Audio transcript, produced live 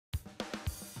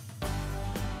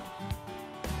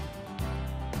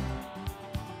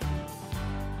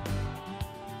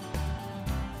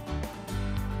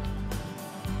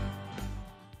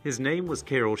His name was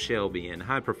Carol Shelby, and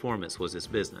high performance was his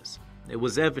business. It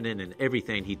was evident in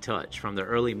everything he touched, from the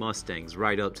early Mustangs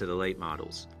right up to the late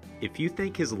models. If you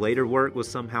think his later work was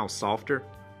somehow softer,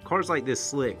 cars like this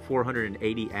slick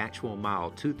 480 actual mile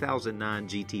 2009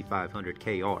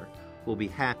 GT500KR will be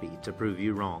happy to prove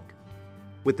you wrong.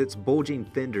 With its bulging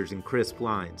fenders and crisp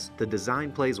lines, the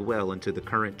design plays well into the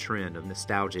current trend of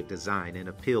nostalgic design and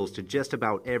appeals to just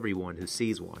about everyone who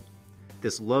sees one.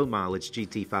 This low-mileage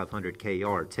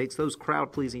GT500KR takes those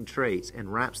crowd-pleasing traits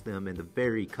and wraps them in the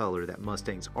very color that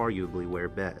Mustangs arguably wear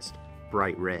best,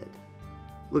 bright red.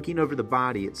 Looking over the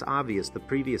body, it's obvious the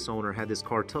previous owner had this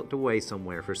car tucked away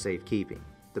somewhere for safekeeping.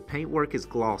 The paintwork is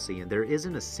glossy and there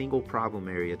isn't a single problem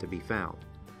area to be found.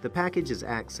 The package is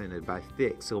accented by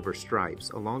thick silver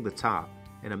stripes along the top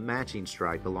and a matching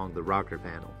stripe along the rocker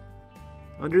panel.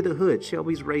 Under the hood,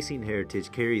 Shelby's racing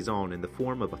heritage carries on in the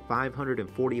form of a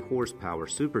 540 horsepower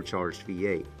supercharged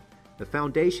V8. The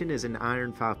foundation is an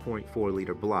iron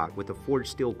 5.4-liter block with a forged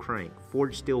steel crank,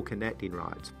 forged steel connecting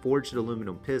rods, forged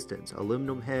aluminum pistons,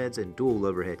 aluminum heads, and dual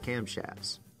overhead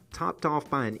camshafts. Topped off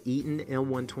by an Eaton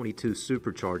M122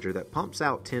 supercharger that pumps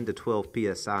out 10 to 12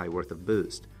 psi worth of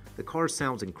boost. The car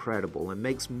sounds incredible and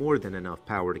makes more than enough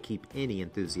power to keep any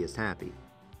enthusiast happy.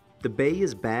 The bay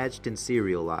is badged and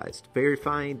serialized,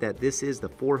 verifying that this is the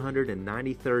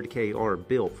 493rd KR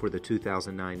built for the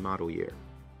 2009 model year.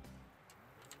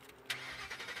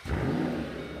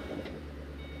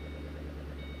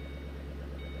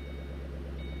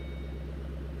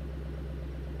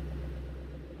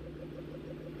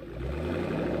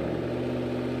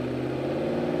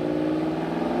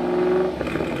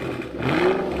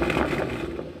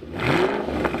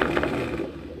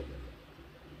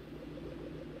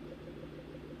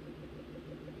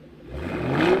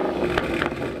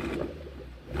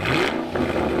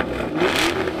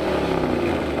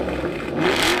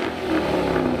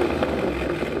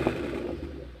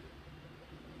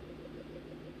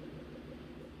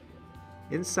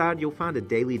 Inside, you'll find a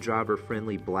daily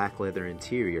driver-friendly black leather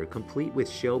interior complete with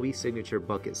Shelby signature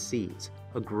bucket seats,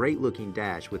 a great-looking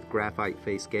dash with graphite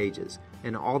face gauges,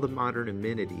 and all the modern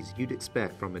amenities you'd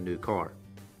expect from a new car.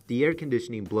 The air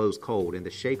conditioning blows cold and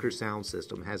the Shaker sound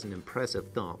system has an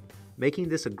impressive thump, making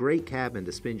this a great cabin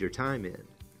to spend your time in.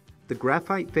 The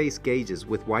graphite face gauges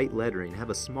with white lettering have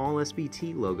a small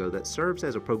SBT logo that serves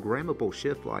as a programmable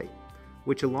shift light,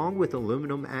 which, along with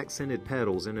aluminum accented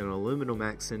pedals and an aluminum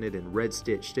accented and red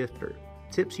stitch shifter,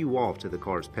 tips you off to the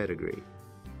car's pedigree.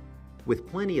 With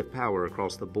plenty of power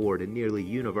across the board and nearly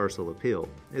universal appeal,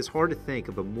 it's hard to think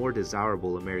of a more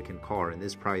desirable American car in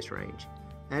this price range.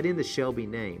 Add in the Shelby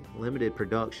name, limited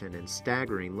production, and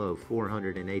staggering low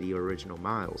 480 original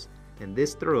miles, and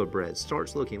this thoroughbred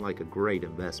starts looking like a great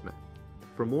investment.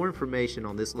 For more information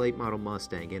on this late model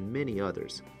Mustang and many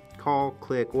others, call,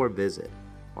 click, or visit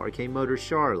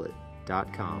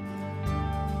rkmotorscharlotte.com.